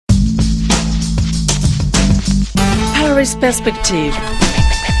Paris Perspective.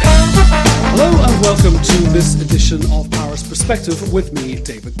 Hello and welcome to this edition of Paris Perspective with me,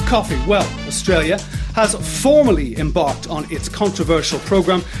 David Coffey. Well, Australia has formally embarked on its controversial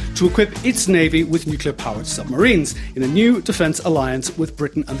programme to equip its navy with nuclear-powered submarines in a new defence alliance with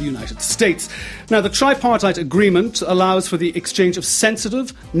Britain and the United States. Now, the tripartite agreement allows for the exchange of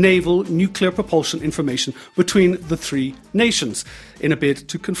sensitive naval nuclear propulsion information between the three nations in a bid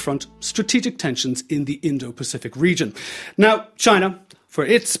to confront strategic tensions in the Indo-Pacific region. Now, China, for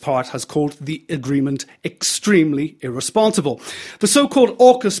its part, has called the agreement extremely irresponsible. The so-called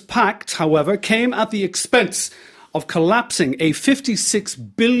AUKUS Pact, however, came at the expense of collapsing a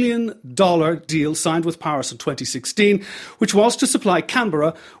 $56 billion deal signed with Paris in 2016, which was to supply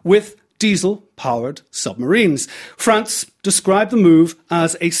Canberra with diesel-powered submarines. France described the move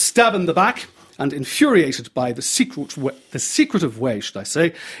as a stab in the back, and infuriated by the secretive way,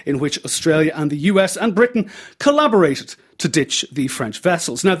 in which Australia and the US and Britain collaborated to ditch the French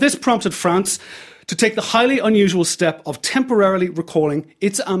vessels. Now, this prompted France to take the highly unusual step of temporarily recalling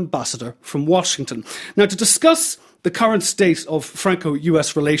its ambassador from Washington. Now, to discuss the current state of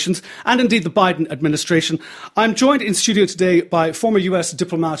Franco-US relations and indeed the Biden administration, I'm joined in studio today by former US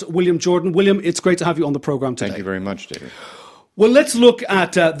diplomat William Jordan. William, it's great to have you on the programme today. Thank you very much, David. Well, let's look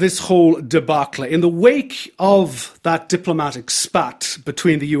at this whole debacle. In the wake of that diplomatic spat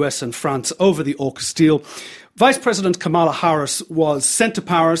between the US and France over the AUKUS deal, Vice President Kamala Harris was sent to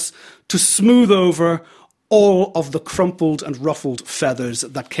Paris to smooth over all of the crumpled and ruffled feathers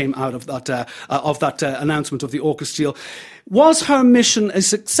that came out of that announcement of the AUKUS deal. Was her mission a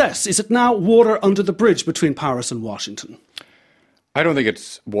success? Is it now water under the bridge between Paris and Washington? I don't think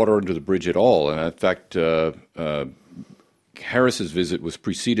it's water under the bridge at all. And in fact, Harris's visit was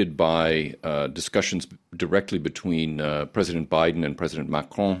preceded by discussions directly between President Biden and President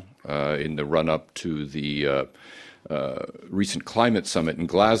Macron in the run-up to the recent climate summit in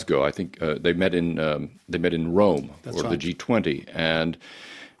Glasgow. I think they met in Rome. That's right. The G20, and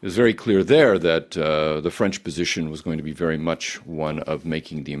it was very clear there that the French position was going to be very much one of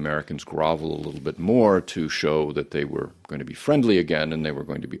making the Americans grovel a little bit more to show that they were going to be friendly again and they were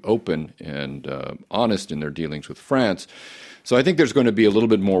going to be open and honest in their dealings with France. So I think there's going to be a little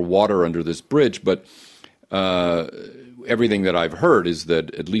bit more water under this bridge, but everything that I've heard is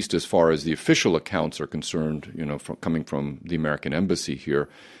that, at least as far as the official accounts are concerned, coming from the American embassy here,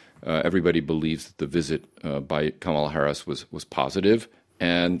 everybody believes that the visit by Kamala Harris was positive.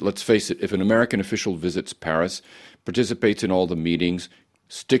 And let's face it, if an American official visits Paris, participates in all the meetings,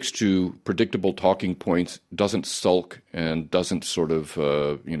 sticks to predictable talking points, doesn't sulk, and doesn't sort of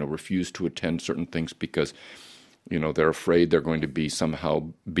refuse to attend certain things because they're afraid they're going to be somehow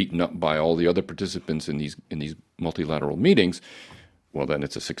beaten up by all the other participants in these multilateral meetings, well, then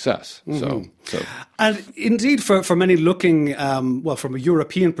it's a success. Mm-hmm. So, and indeed, for many looking, from a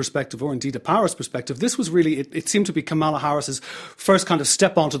European perspective or indeed a Paris perspective, this was really, it seemed to be Kamala Harris's first kind of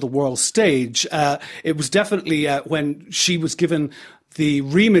step onto the world stage. It was definitely when she was given the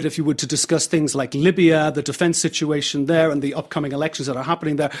remit, if you would, to discuss things like Libya, the defence situation there, and the upcoming elections that are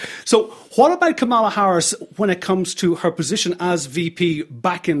happening there. So what about Kamala Harris when it comes to her position as VP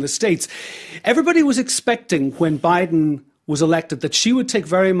back in the States? Everybody was expecting when Biden was elected that she would take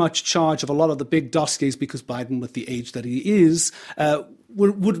very much charge of a lot of the big dossiers because Biden, with the age that he is,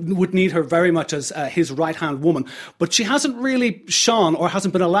 would need her very much as his right-hand woman. But she hasn't really shone or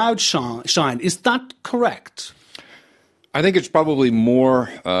hasn't been allowed shine. Is that correct? I think it's probably more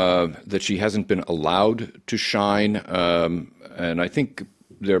that she hasn't been allowed to shine, and I think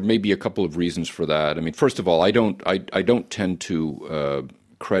there may be a couple of reasons for that. I mean, first of all, I don't tend to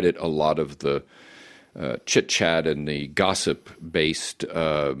credit a lot of the chit-chat and the gossip-based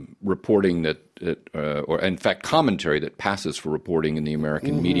reporting or in fact commentary that passes for reporting in the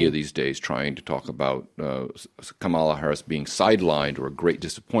American media these days, trying to talk about Kamala Harris being sidelined or a great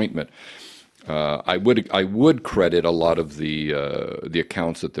disappointment. I would credit a lot of the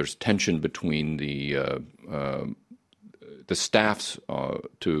accounts that there's tension between the staffs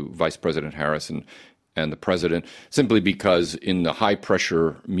to Vice President Harris and the president, simply because in the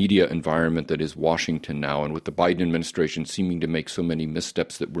high-pressure media environment that is Washington now, and with the Biden administration seeming to make so many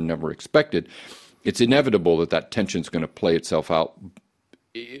missteps that were never expected, it's inevitable that tension is going to play itself out,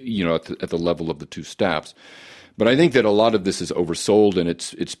 at the level of the two staffs. But I think that a lot of this is oversold, and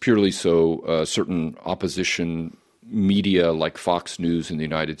it's purely so certain opposition media like Fox News in the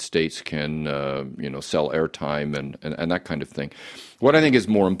United States can sell airtime and that kind of thing. What I think is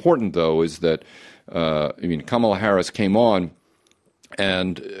more important, though, is that Kamala Harris came on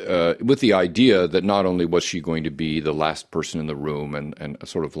And with the idea that not only was she going to be the last person in the room, and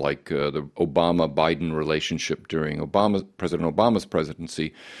sort of like the Obama-Biden relationship during President Obama's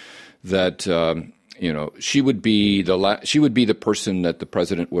presidency, that she would be the person that the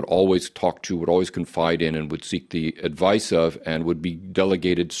president would always talk to, would always confide in, and would seek the advice of, and would be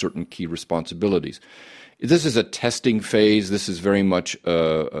delegated certain key responsibilities. This is a testing phase. This is very much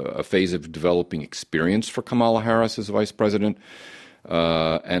a phase of developing experience for Kamala Harris as vice president.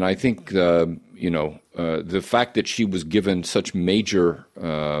 And I think, the fact that she was given such major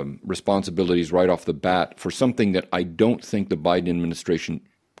responsibilities right off the bat for something that I don't think the Biden administration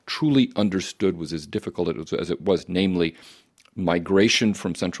truly understood was as difficult as it was, namely migration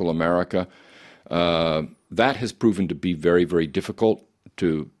from Central America, that has proven to be very, very difficult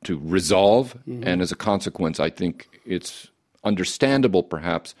to resolve. Mm-hmm. And as a consequence, I think it's understandable,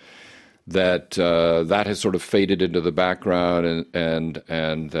 perhaps, that has sort of faded into the background,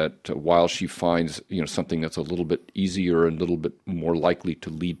 and that while she finds something that's a little bit easier and a little bit more likely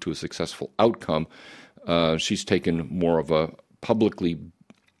to lead to a successful outcome, she's taken more of a publicly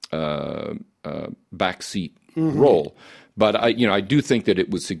backseat mm-hmm. role. But I do think that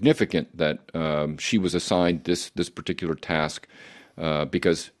it was significant that she was assigned this particular task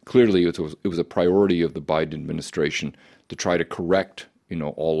because clearly it was a priority of the Biden administration to try to correct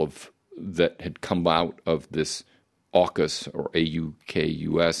all of that had come out of this AUKUS or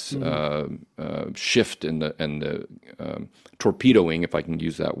AUKUS mm-hmm. Shift in the torpedoing, if I can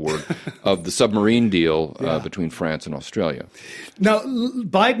use that word, of the submarine deal between France and Australia. Now,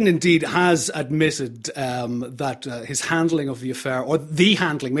 Biden indeed has admitted that his handling of the affair, or the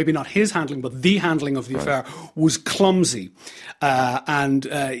handling, maybe not his handling, but the handling of the affair was clumsy. And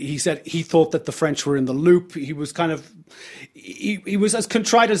he said he thought that the French were in the loop. He was kind of he was as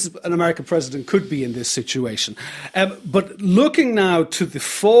contrite as an American president could be in this situation. But looking now to the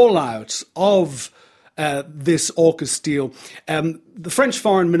fallout of this AUKUS deal, the French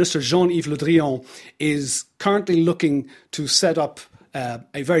Foreign Minister Jean-Yves Le Drian is currently looking to set up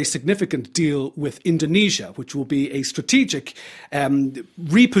a very significant deal with Indonesia, which will be a strategic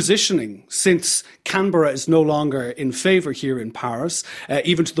repositioning since Canberra is no longer in favour here in Paris,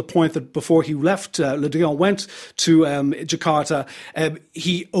 even to the point that before he left, Le Drian went to Jakarta,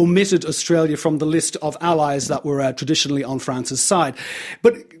 he omitted Australia from the list of allies that were traditionally on France's side.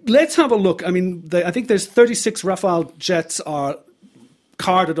 But let's have a look. I mean, I think there's 36 Rafale jets are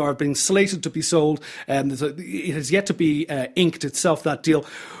carded or being slated to be sold. It has yet to be inked itself, that deal.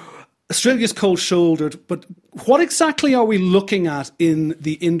 Australia's cold-shouldered, but what exactly are we looking at in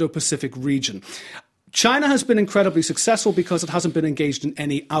the Indo-Pacific region? China has been incredibly successful because it hasn't been engaged in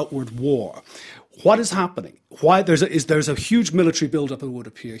any outward war. What is happening? Why there's a huge military build-up, it would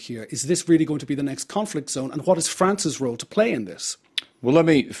appear here. Is this really going to be the next conflict zone? And what is France's role to play in this? Well,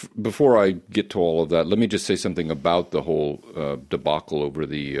 before I get to all of that, let me just say something about the whole debacle over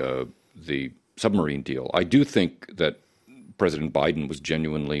the submarine deal. I do think that President Biden was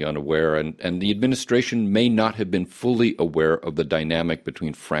genuinely unaware, and the administration may not have been fully aware of the dynamic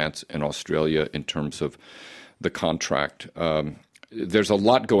between France and Australia in terms of the contract. There's a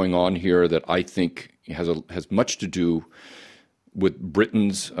lot going on here that I think has much to do with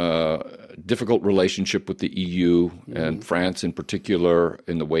Britain's difficult relationship with the EU and France in particular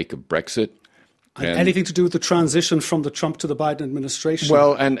in the wake of Brexit. And anything to do with the transition from the Trump to the Biden administration?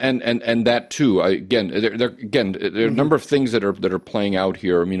 Well, and that too. There are a number of things that are playing out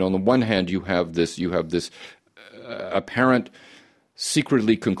here. I mean, on the one hand, you have this apparent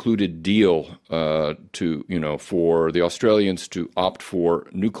secretly concluded deal for the Australians to opt for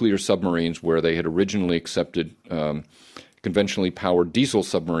nuclear submarines where they had originally accepted conventionally powered diesel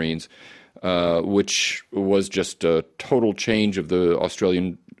submarines, which was just a total change of the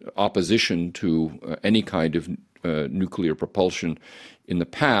Australian opposition to any kind of nuclear propulsion in the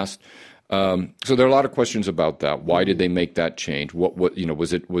past. So there are a lot of questions about that. Why did they make that change? What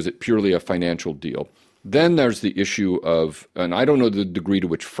was it purely a financial deal? Then there's the issue of, and I don't know the degree to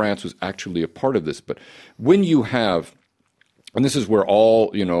which France was actually a part of this, but when you have, and this is where all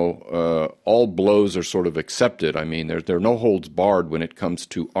blows are sort of accepted. I mean, there are no holds barred when it comes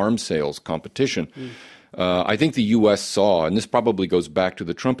to arms sales competition. I think the U.S. saw, and this probably goes back to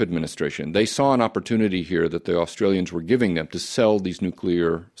the Trump administration, they saw an opportunity here that the Australians were giving them to sell these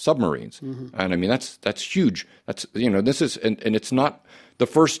nuclear submarines. Mm-hmm. And I mean, that's huge. This is, and it's not the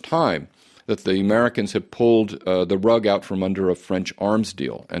first time that the Americans have pulled the rug out from under a French arms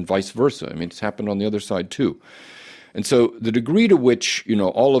deal, and vice versa. I mean, it's happened on the other side too. And so the degree to which,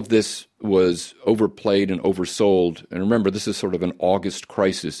 all of this was overplayed and oversold, and remember, this is sort of an August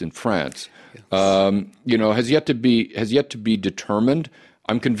crisis in France, has yet to be determined.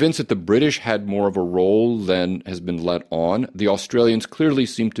 I'm convinced that the British had more of a role than has been let on. The Australians clearly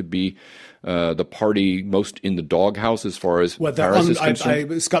seem to be the party most in the doghouse as far as Paris is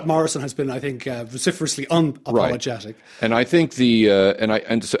concerned. Scott Morrison has been, I think, vociferously unapologetic. Right. And I think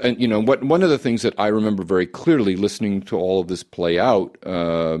one of the things that I remember very clearly listening to all of this play out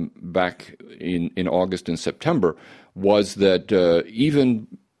back in August and September was that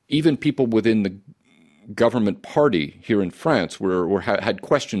even people within the government party here in France had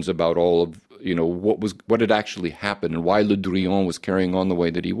questions about all of what had actually happened and why Le Drian was carrying on the way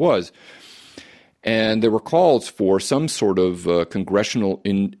that he was. And there were calls for some sort of congressional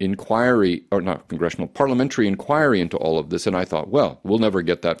inquiry, or not congressional, parliamentary inquiry into all of this. And I thought, well, we'll never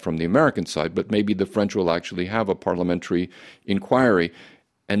get that from the American side, but maybe the French will actually have a parliamentary inquiry.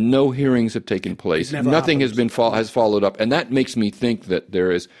 And no hearings have taken place. Nothing has followed up. And that makes me think that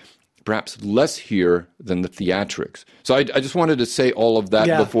there is perhaps less here than the theatrics. So I just wanted to say all of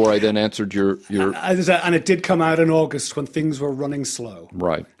that before I then answered your. And it did come out in August when things were running slow.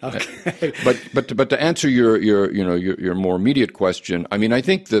 Right. Okay. But to answer your more immediate question, I mean, I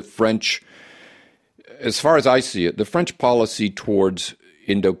think the French, as far as I see it, the French policy towards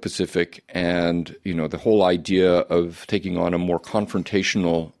Indo-Pacific and the whole idea of taking on a more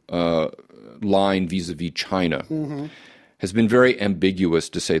confrontational line vis-a-vis China. Mm-hmm. has been very ambiguous,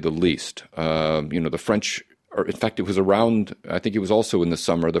 to say the least. The French, or in fact, it was around, I think it was also in the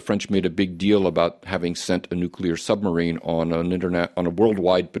summer, the French made a big deal about having sent a nuclear submarine on a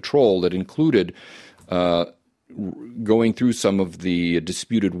worldwide patrol that included going through some of the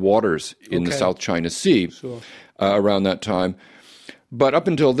disputed waters in the South China Sea around that time. But up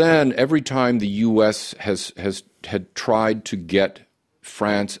until then, every time the U.S. had tried to get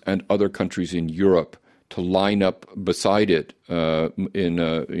France and other countries in Europe to line up beside it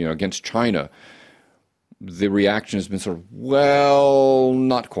against China, the reaction has been sort of, well,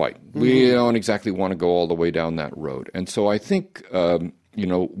 not quite. Mm-hmm. We don't exactly want to go all the way down that road. And so I think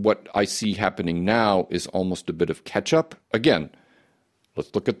what I see happening now is almost a bit of catch up. Again,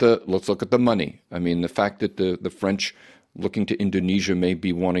 let's look at the money. I mean, the fact that the French, looking to Indonesia, may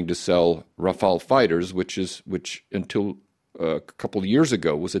be wanting to sell Rafale fighters, which until a couple of years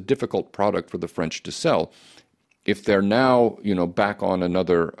ago was a difficult product for the French to sell. If they're now, back on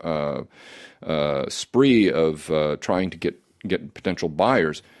another spree of trying to get potential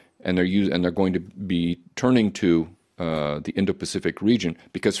buyers, and they're going to be turning to the Indo-Pacific region,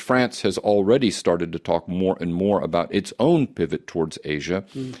 because France has already started to talk more and more about its own pivot towards Asia,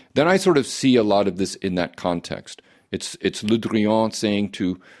 then I sort of see a lot of this in that context. It's Le Drian saying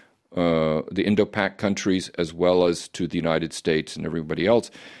to the Indo-Pac countries as well as to the United States and everybody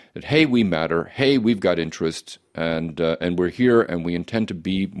else that, hey, we matter, hey, we've got interests, and we're here and we intend to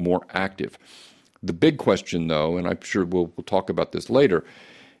be more active. The big question, though, and I'm sure we'll talk about this later,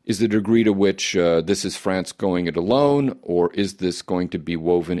 is the degree to which this is France going it alone, or is this going to be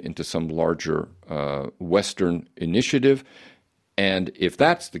woven into some larger Western initiative? And if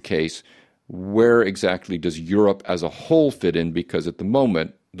that's the case, where exactly does Europe as a whole fit in? Because at the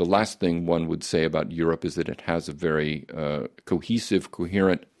moment, the last thing one would say about Europe is that it has a very cohesive,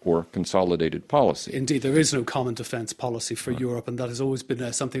 coherent, or consolidated policy. Indeed, there is no common defence policy for Europe, and that has always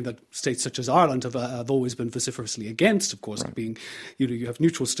been something that states such as Ireland have always been vociferously against, of course, being, you have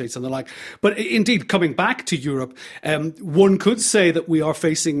neutral states and the like. But indeed, coming back to Europe, one could say that we are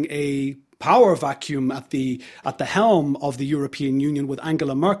facing a power vacuum at the helm of the European Union, with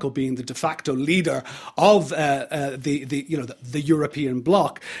Angela Merkel being the de facto leader of the European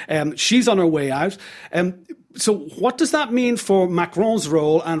bloc. She's on her way out. So what does that mean for Macron's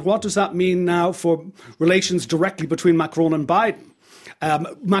role, and what does that mean now for relations directly between Macron and Biden?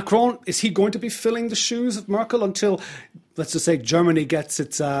 Macron, is he going to be filling the shoes of Merkel until, let's just say, Germany gets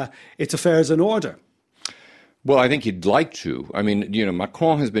its affairs in order? Well, I think he'd like to. I mean,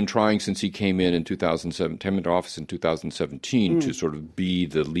 Macron has been trying since he came in 2007, came into office in 2017, to sort of be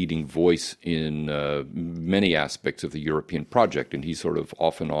the leading voice in many aspects of the European project, and he's sort of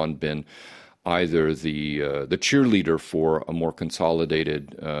off and on been either the cheerleader for a more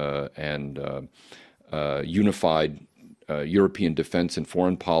consolidated and unified European defense and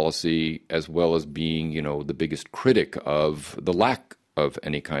foreign policy, as well as being, the biggest critic of the lack of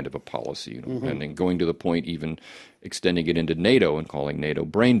any kind of a policy, and then going to the point even extending it into NATO and calling NATO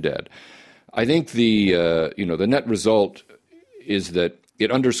brain dead. I think the net result is that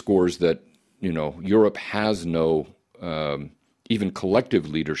it underscores that Europe has no even collective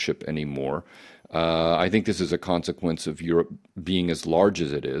leadership anymore. I think this is a consequence of Europe being as large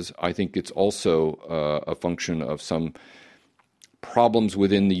as it is. I think it's also a function of some problems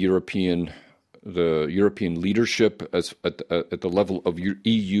within the European leadership at the level of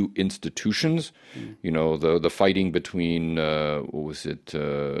EU institutions. You know, the fighting between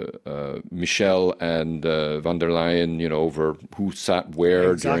Michel and von der Leyen, you know, over who sat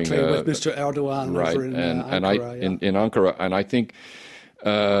where exactly, during with Mr. Erdogan right over in Ankara. In Ankara, and I think.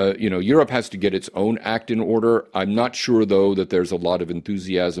 Europe has to get its own act in order. I'm not sure, though, that there's a lot of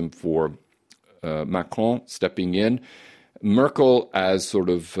enthusiasm for Macron stepping in. Merkel, as sort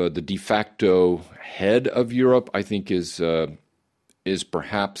of the de facto head of Europe, I think is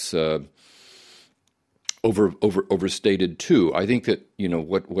perhaps overstated too. I think that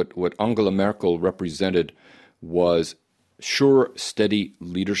what Angela Merkel represented was sure, steady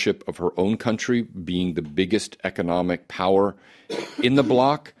leadership of her own country, being the biggest economic power in the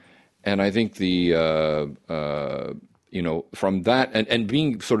bloc, and I think from that and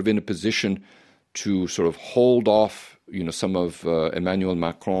being sort of in a position to sort of hold off, some of Emmanuel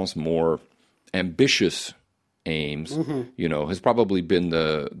Macron's more ambitious aims, has probably been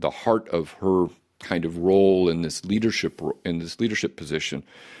the heart of her kind of role in this leadership position.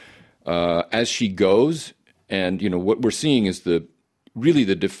 As she goes. And what we're seeing is really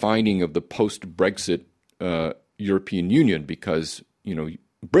the defining of the post-Brexit European Union, because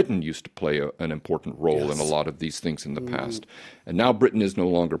Britain used to play an important role in a lot of these things in the past, and now Britain is no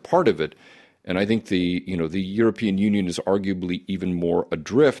longer part of it. And I think the European Union is arguably even more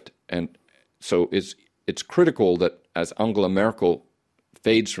adrift, and so it's critical that as Angela Merkel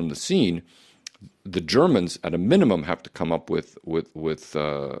fades from the scene, the Germans at a minimum have to come up with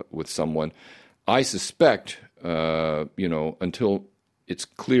someone. I suspect, until it's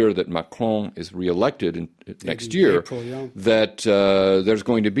clear that Macron is reelected next year, April, that there's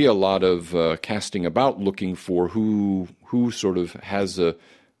going to be a lot of casting about, looking for who sort of has a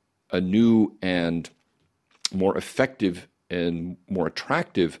new and more effective and more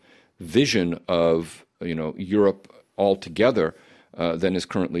attractive vision of Europe altogether than is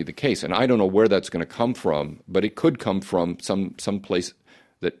currently the case. And I don't know where that's going to come from, but it could come from some place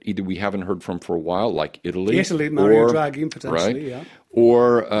that either we haven't heard from for a while, like Italy, Mario Draghi potentially, right?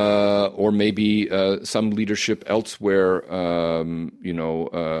 Or maybe some leadership elsewhere, from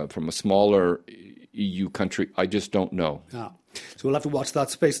a smaller EU country. I just don't know. So we'll have to watch that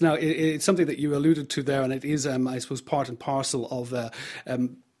space. Now, it's something that you alluded to there, and it is, I suppose, part and parcel of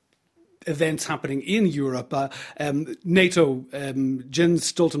events happening in Europe. NATO,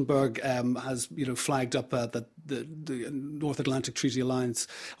 Jens Stoltenberg has flagged up that the North Atlantic Treaty Alliance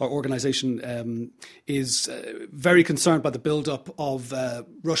or organization is very concerned by the build-up of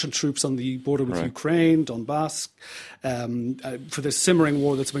Russian troops on the border with Ukraine, Donbass, for this simmering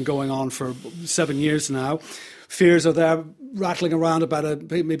war that's been going on for 7 years now. Fears are there rattling around about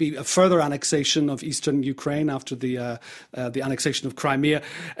maybe a further annexation of eastern Ukraine after the annexation of Crimea.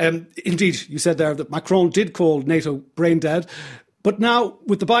 Indeed, you said there that Macron did call NATO brain dead. But now,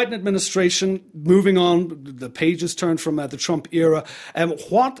 with the Biden administration moving on, the pages turned from the Trump era,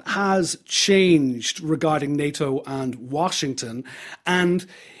 what has changed regarding NATO and Washington? And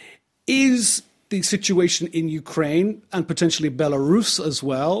is the situation in Ukraine and potentially Belarus as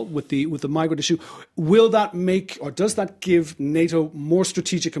well with the migrant issue, will that make, or does that give NATO more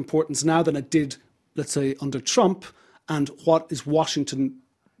strategic importance now than it did, let's say, under Trump? And what's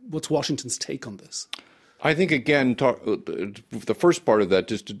Washington's take on this? I think, again, the first part of that,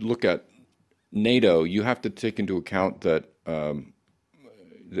 just to look at NATO, you have to take into account that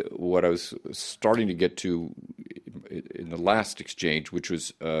what I was starting to get to in the last exchange, which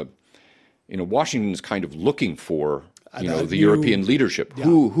was Washington is kind of looking for the European leadership. Yeah.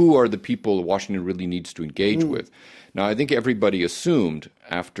 Who are the people Washington really needs to engage with? Now, I think everybody assumed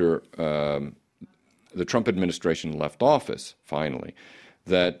after the Trump administration left office, finally,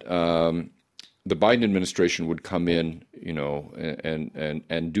 that the Biden administration would come in,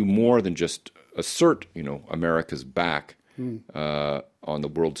 and do more than just assert, America's back on the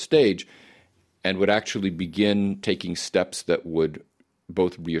world stage, and would actually begin taking steps that would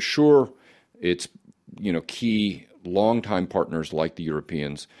both reassure its, key longtime partners like the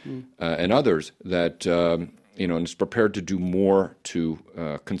Europeans and others that, and is prepared to do more to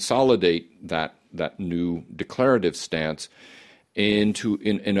consolidate that new declarative stance in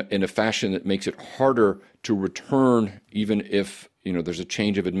a fashion that makes it harder to return, even if there's a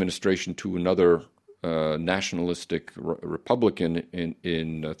change of administration to another nationalistic Republican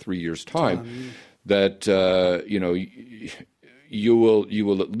in 3 years' time. That you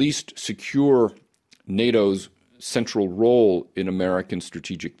will at least secure NATO's central role in American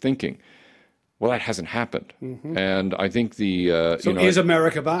strategic thinking. Well, that hasn't happened, and I think is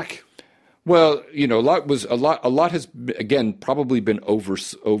America back? Well, a lot has again probably been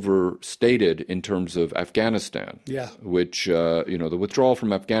overstated in terms of Afghanistan. Yeah. Which the withdrawal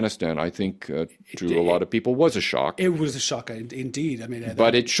from Afghanistan, I think, to a lot of people was a shock. It was a shock, indeed. I mean,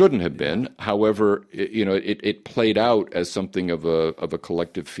 but it shouldn't have been. However, it played out as something of a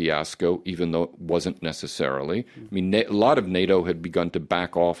collective fiasco, even though it wasn't necessarily. I mean, a lot of NATO had begun to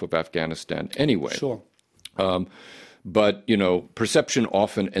back off of Afghanistan anyway. Sure. But, perception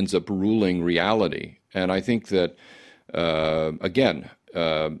often ends up ruling reality. And I think that,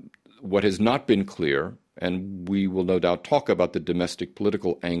 what has not been clear, and we will no doubt talk about the domestic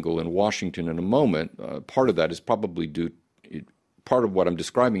political angle in Washington in a moment, part of that is probably part of what I'm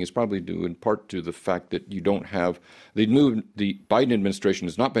describing is probably due in part to the fact that you don't have, the Biden administration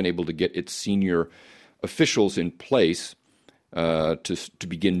has not been able to get its senior officials in place to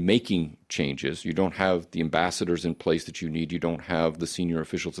begin making changes. You don't have the ambassadors in place that you need. You don't have the senior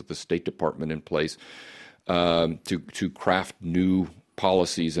officials at the State Department in place to craft new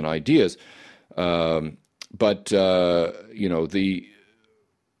policies and ideas. But the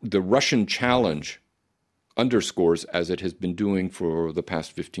Russian challenge underscores, as it has been doing for the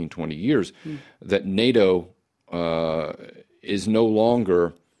past 15, 20 years, that NATO is no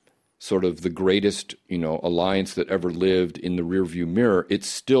longer sort of the greatest, alliance that ever lived in the rearview mirror. It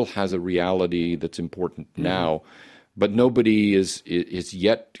still has a reality that's important now, but nobody is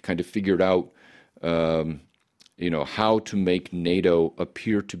yet kind of figured out, how to make NATO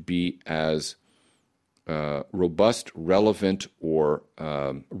appear to be as robust, relevant, or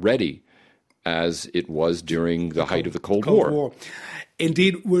ready as it was during the height of the Cold War.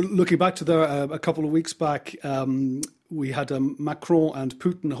 Indeed, we're looking back to there a couple of weeks back. We had Macron and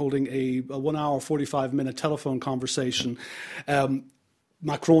Putin holding a 1 hour, 45-minute telephone conversation.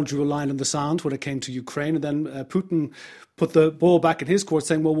 Macron drew a line in the sand when it came to Ukraine, and then Putin put the ball back in his court,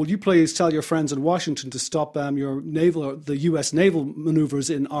 saying, well, will you please tell your friends in Washington to stop the U.S. naval maneuvers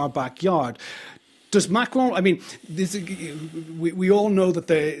in our backyard? Does Macron, I mean, we all know that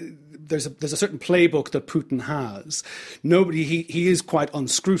there's a certain playbook that Putin has. He is quite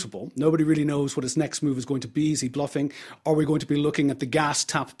unscrutable. Nobody really knows what his next move is going to be. Is he bluffing? Are we going to be looking at the gas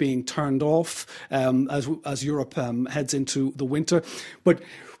tap being turned off as Europe heads into the winter? But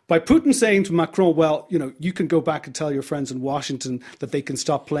by Putin saying to Macron, well, you can go back and tell your friends in Washington that they can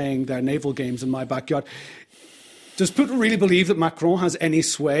stop playing their naval games in my backyard. Does Putin really believe that Macron has any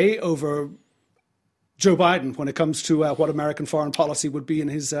sway over Joe Biden when it comes to what American foreign policy would be in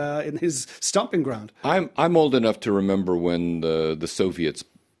his stomping ground? I'm old enough to remember when the Soviets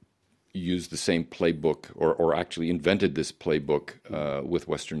used the same playbook, or actually invented this playbook with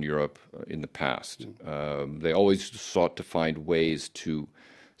Western Europe in the past. They always sought to find ways to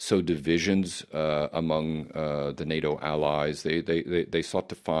sow divisions among the NATO allies. They sought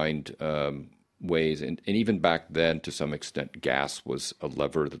to find ways, and even back then, to some extent, gas was a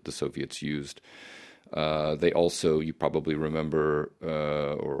lever that the Soviets used. They also, you probably remember or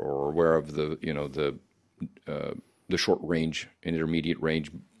are aware of the short range and intermediate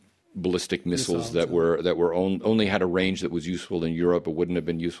range ballistic missiles that were only had a range that was useful in Europe, but wouldn't have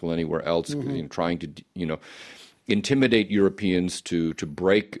been useful anywhere else. Trying to intimidate Europeans to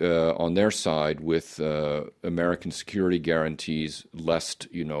break on their side with American security guarantees, lest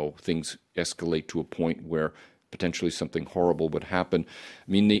things escalate to a point where potentially something horrible would happen.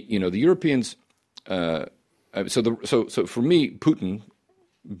 I mean, the Europeans. So for me, Putin,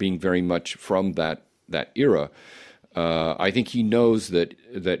 being very much from that era, I think he knows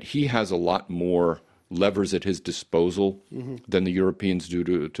that he has a lot more levers at his disposal than the Europeans do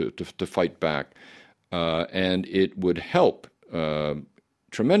to fight back, and it would help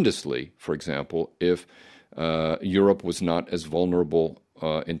tremendously, for example, if Europe was not as vulnerable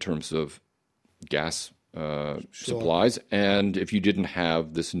in terms of gas supplies, and if you didn't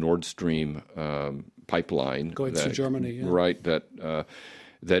have this Nord Stream pipeline going through Germany, right?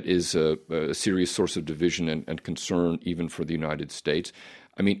 That is a serious source of division and concern even for the United States.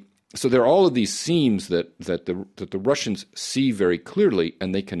 I mean, so there are all of these seams that the Russians see very clearly,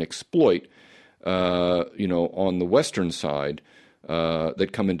 and they can exploit, on the Western side. That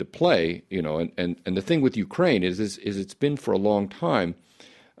come into play, and the thing with Ukraine is it's been for a long time.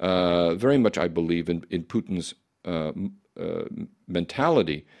 Very much, I believe, in Putin's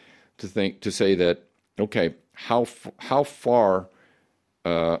mentality to say that, okay, how far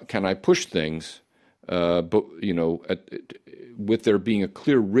can I push things, but with there being a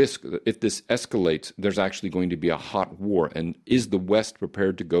clear risk that if this escalates, there's actually going to be a hot war, and is the West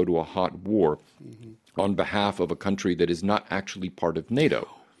prepared to go to a hot war on behalf of a country that is not actually part of NATO?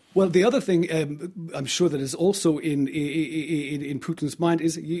 Well, the other thing I'm sure that is also in Putin's mind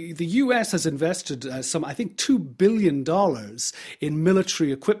is the US has invested I think $2 billion in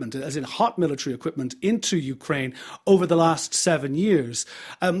military equipment, as in hot military equipment, into Ukraine over the last 7 years.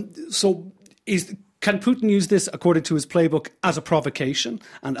 Can Putin use this, according to his playbook, as a provocation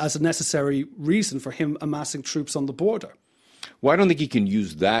and as a necessary reason for him amassing troops on the border? Well, I don't think he can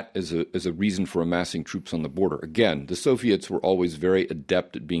use that as a reason for amassing troops on the border. Again, the Soviets were always very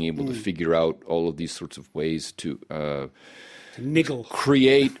adept at being able to figure out all of these sorts of ways to niggle,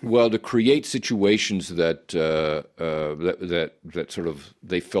 create situations that sort of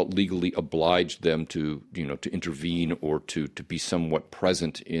they felt legally obliged them to intervene or to be somewhat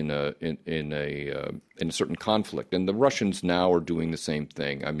present in a certain conflict. And the Russians now are doing the same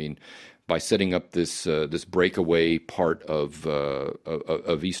thing. I mean, by setting up this breakaway part of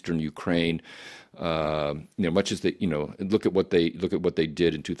eastern Ukraine, much as look at what they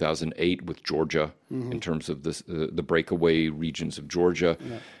did in 2008 with Georgia in terms of the breakaway regions of Georgia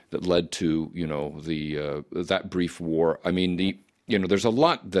that led to that brief war. I mean, there's a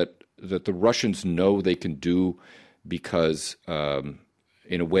lot that the Russians know they can do because.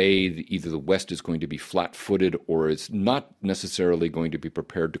 In a way, either the West is going to be flat-footed or is not necessarily going to be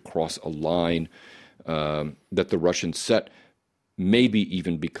prepared to cross a line that the Russians set. Maybe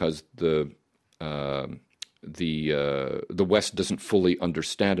even because the West doesn't fully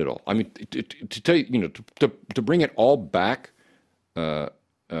understand it all. I mean, to tell you, to bring it all back to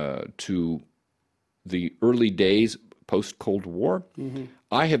the early days post Cold War,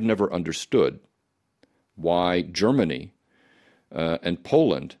 I have never understood why Germany. And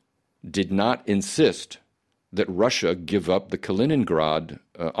Poland did not insist that Russia give up the Kaliningrad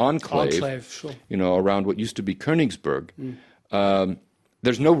enclave sure. Around what used to be Königsberg.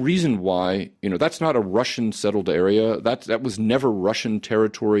 There's no reason why, that's not a Russian settled area. That was never Russian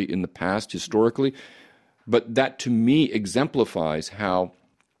territory in the past historically. But that to me exemplifies how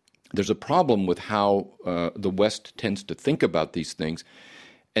there's a problem with how the West tends to think about these things,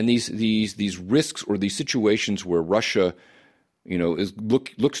 and these risks or these situations where Russia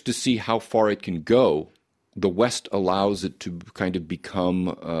looks to see how far it can go. The West allows it to kind of become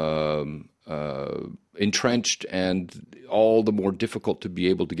entrenched and all the more difficult to be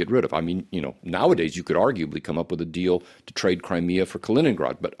able to get rid of. I mean, nowadays you could arguably come up with a deal to trade Crimea for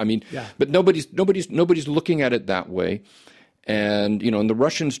Kaliningrad, but I mean, but nobody's looking at it that way. And and the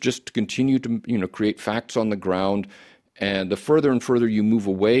Russians just continue to create facts on the ground. And the further and further you move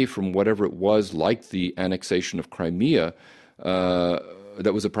away from whatever it was, like the annexation of Crimea.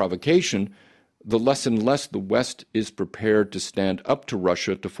 That was a provocation, the less and less the West is prepared to stand up to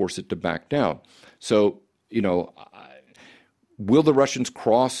Russia to force it to back down. So, will the Russians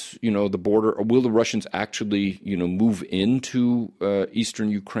cross, the border, or will the Russians actually, move into eastern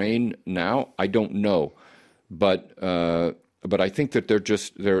Ukraine now? I don't know, but I think that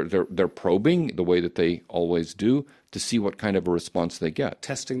they're probing the way that they always do to see what kind of a response they get.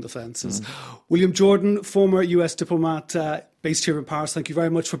 Testing the fences. William Jordan, former US diplomat based here in Paris, thank you very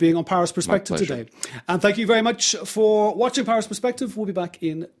much for being on Paris Perspective today. And thank you very much for watching Paris Perspective. We'll be back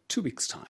in 2 weeks' time.